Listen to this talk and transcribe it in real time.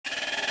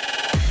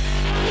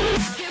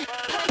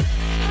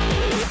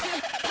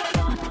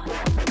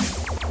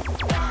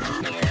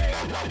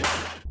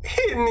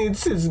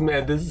needs his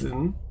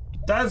medicine.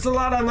 That's a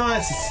lot of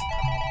noise.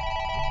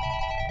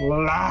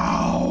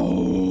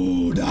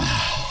 Loud.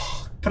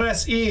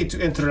 Press E to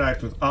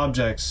interact with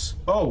objects.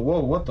 Oh, whoa,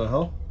 what the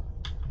hell?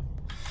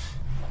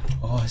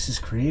 Oh, this is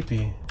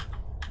creepy.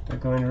 Do I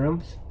go in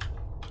rooms?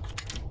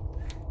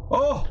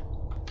 Oh!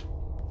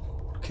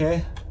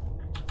 Okay.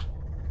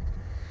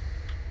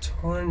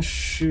 Torn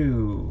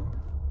shoe.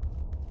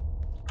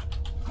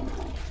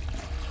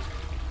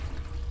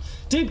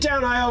 Deep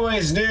down, I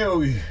always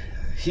knew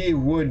he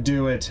would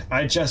do it.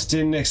 I just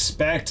didn't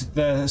expect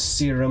the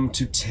serum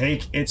to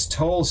take its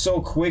toll so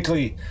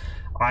quickly.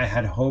 I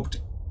had hoped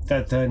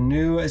that the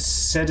new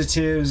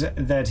sedatives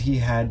that he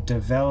had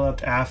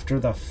developed after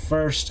the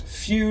first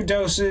few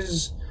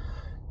dosages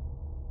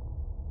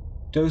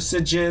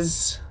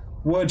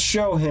would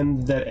show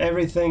him that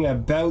everything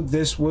about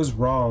this was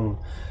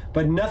wrong.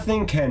 But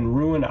nothing can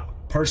ruin a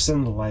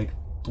person like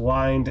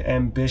blind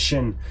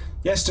ambition.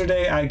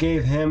 Yesterday I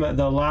gave him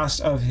the last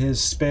of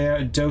his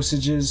spare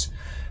dosages,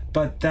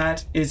 but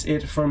that is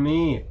it for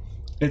me.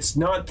 It's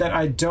not that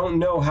I don't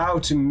know how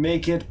to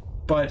make it,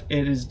 but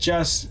it is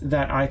just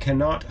that I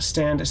cannot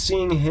stand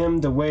seeing him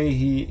the way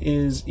he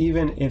is,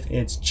 even if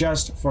it's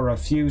just for a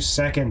few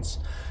seconds.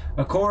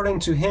 According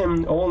to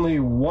him, only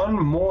one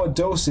more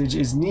dosage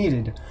is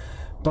needed,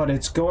 but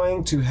it's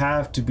going to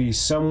have to be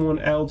someone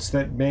else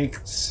that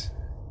makes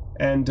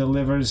and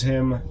delivers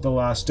him the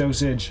last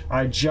dosage.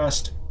 I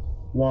just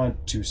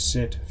want to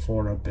sit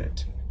for a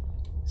bit.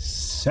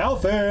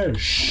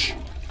 Selfish!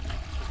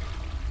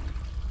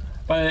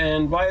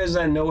 And why is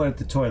that note at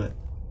the toilet?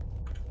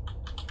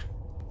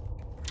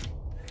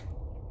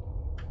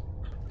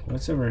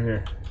 What's over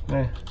here?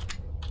 Eh.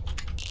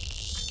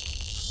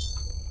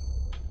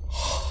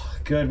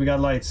 Good, we got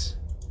lights.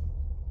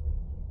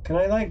 Can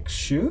I, like,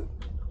 shoot?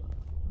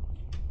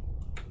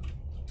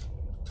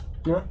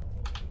 No?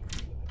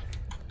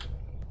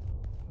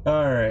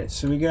 Alright,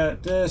 so we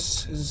got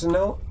this. Is this a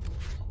note?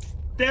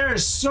 There are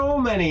so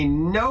many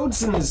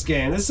notes in this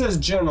game. This says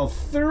Journal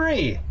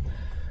 3.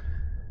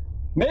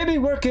 Maybe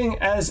working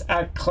as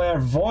a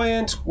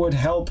clairvoyant would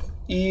help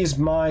ease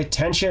my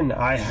tension.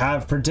 I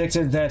have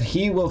predicted that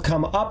he will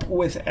come up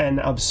with an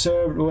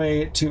absurd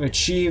way to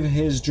achieve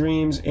his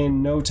dreams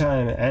in no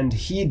time, and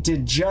he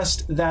did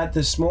just that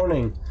this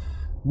morning.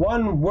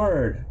 One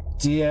word: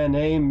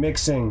 DNA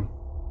mixing.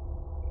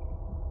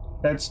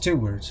 That's 2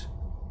 words.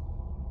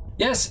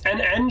 Yes, an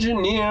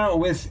engineer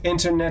with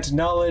internet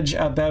knowledge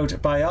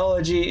about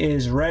biology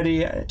is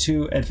ready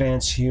to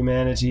advance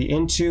humanity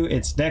into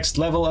its next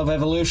level of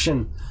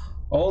evolution.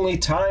 Only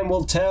time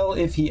will tell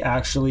if he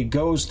actually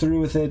goes through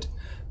with it,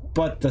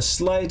 but the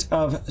sight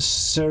of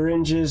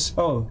syringes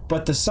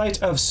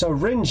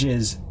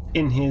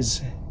in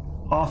his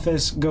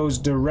office goes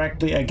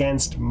directly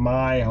against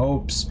my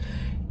hopes.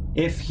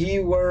 If we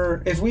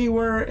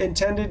were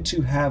intended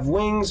to have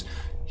wings,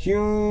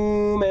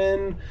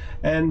 human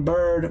and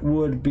bird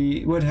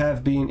would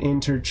have been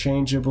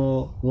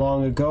interchangeable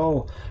long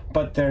ago,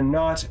 but they're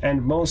not,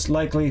 and most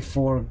likely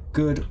for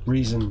good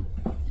reason.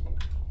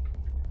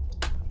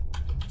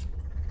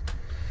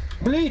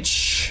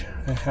 Bleach!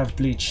 I have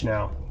bleach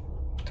now.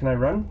 Can I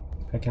run?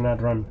 I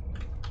cannot run.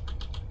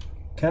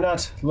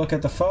 Cannot look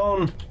at the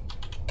phone.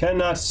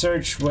 Cannot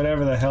search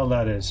whatever the hell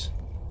that is.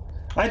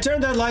 I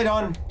turned that light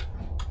on!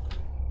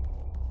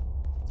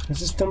 Is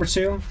this number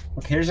 2?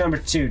 Okay, here's number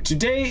 2.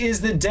 Today is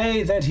the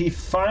day that he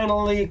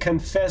finally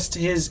confessed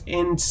his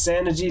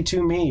insanity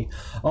to me,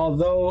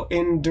 although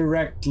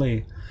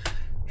indirectly.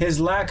 His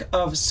lack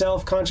of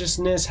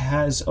self-consciousness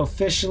has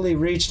officially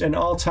reached an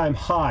all-time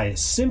high.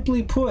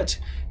 Simply put,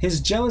 his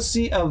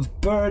jealousy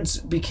of birds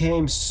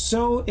became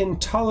so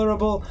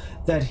intolerable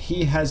that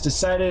he has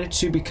decided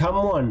to become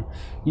one.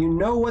 You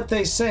know what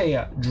they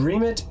say,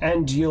 dream it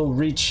and you'll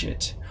reach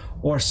it,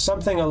 or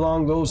something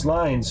along those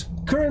lines.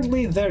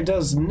 Currently, there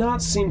does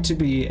not seem to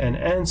be an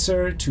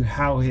answer to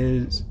how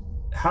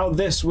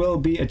this will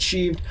be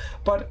achieved,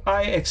 but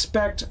I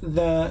expect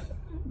the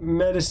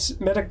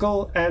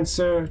medical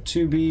answer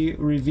to be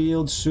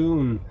revealed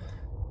soon.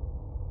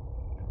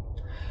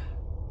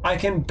 I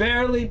can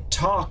barely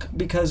talk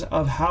because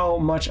of how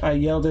much I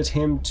yelled at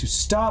him to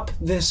stop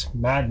this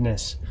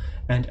madness,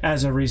 and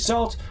as a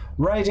result,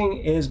 writing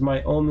is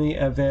my only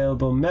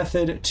available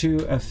method to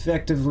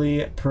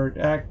effectively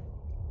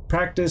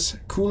practice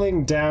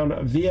cooling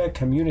down via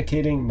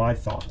communicating my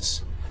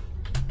thoughts.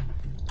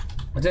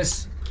 What's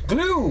this?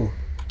 Glue!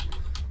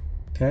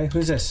 Okay,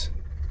 who's this?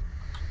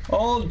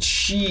 Old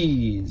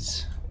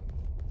cheese.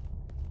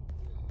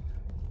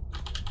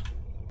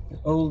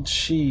 Old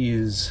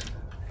cheese.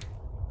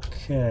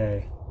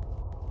 Okay.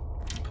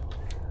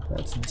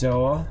 That's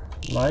door.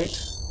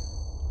 Light.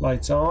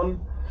 Lights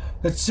on.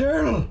 A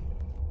turtle!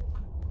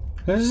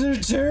 There's a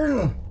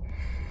turtle!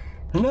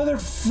 Another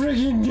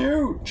friggin'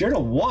 new!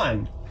 Journal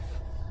 1.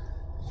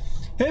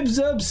 His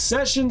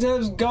obsessions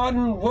have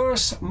gotten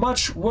worse,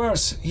 much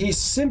worse. He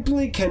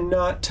simply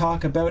cannot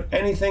talk about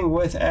anything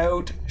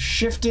without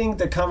shifting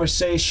the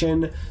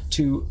conversation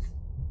to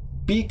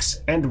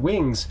beaks and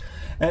wings,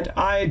 and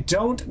I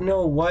don't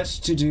know what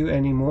to do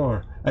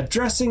anymore.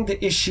 Addressing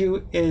the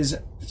issue is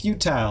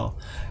futile,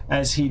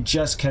 as he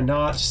just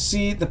cannot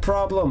see the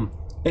problem.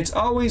 It's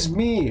always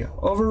me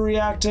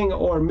overreacting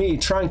or me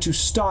trying to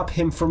stop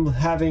him from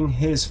having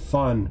his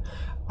fun.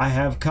 I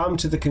have come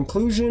to the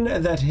conclusion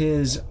that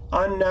his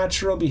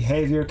unnatural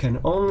behavior can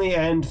only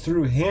end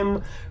through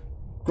him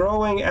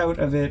growing out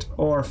of it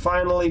or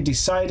finally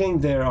deciding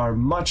there are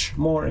much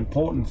more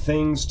important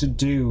things to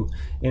do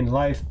in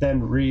life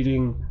than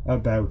reading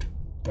about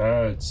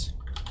birds.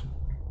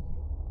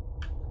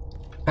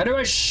 How do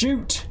I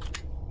shoot?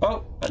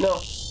 Oh, no.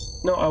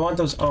 No, I want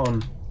those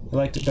on. I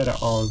liked it better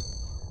on.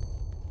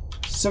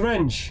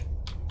 Syringe.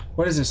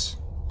 What is this?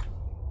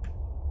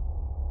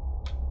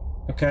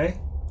 Okay.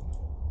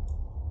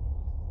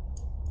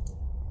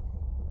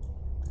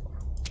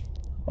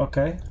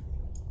 Okay.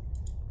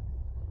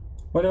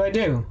 What do I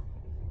do?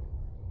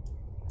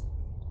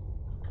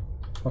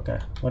 Okay,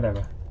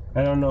 whatever.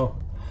 I don't know.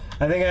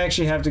 I think I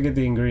actually have to get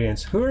the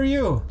ingredients. Who are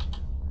you?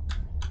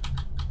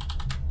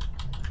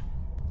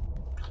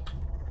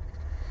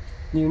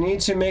 You need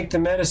to make the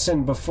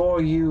medicine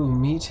before you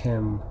meet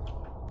him.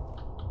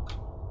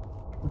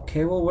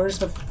 Okay, well, where's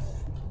the...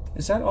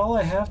 Is that all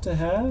I have to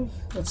have?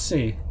 Let's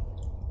see.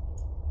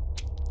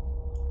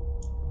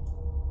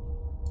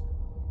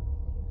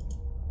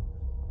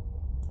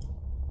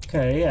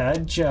 Okay, yeah,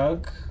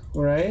 jug,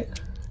 right?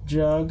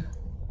 Jug.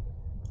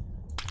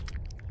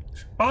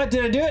 Oh,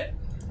 did I do it?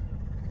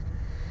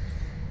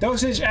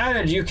 Dosage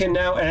added. You can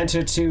now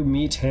enter to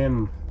meet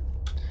him.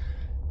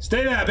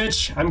 Stay there,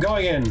 bitch. I'm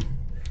going in.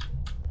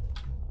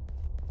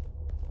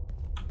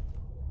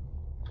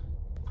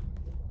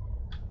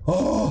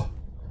 Oh!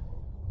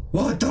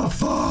 What the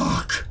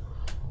fuck?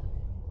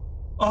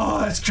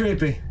 Oh, that's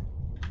creepy.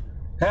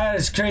 That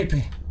is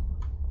creepy.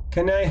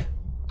 Can I...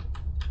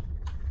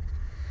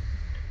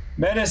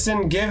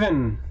 Medicine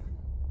given.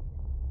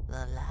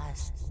 The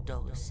last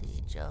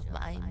dosage of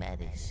my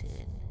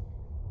medicine.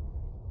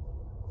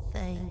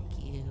 Thank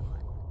you.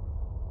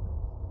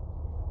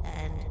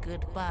 And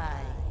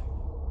goodbye,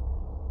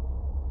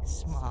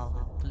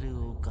 small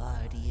blue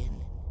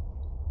guardian.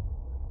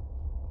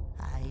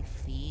 I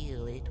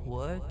feel it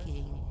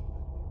working.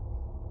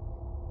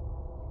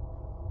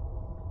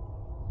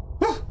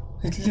 Oh,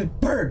 it's a little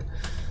bird.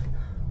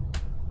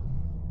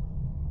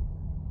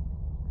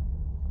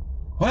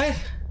 What?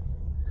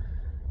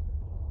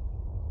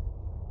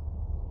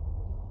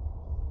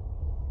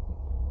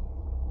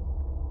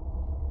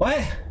 What?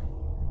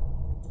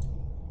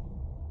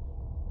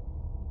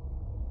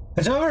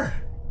 It's over?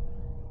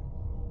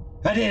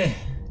 I did it.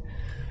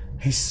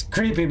 He's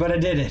creepy, but I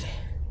did it.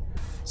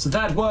 So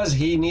that was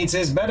He Needs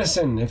His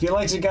Medicine. If you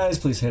liked it, guys,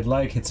 please hit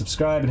like, hit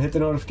subscribe, and hit the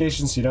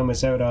notifications so you don't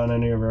miss out on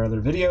any of our other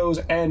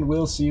videos. And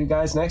we'll see you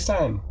guys next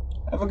time.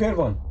 Have a good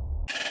one.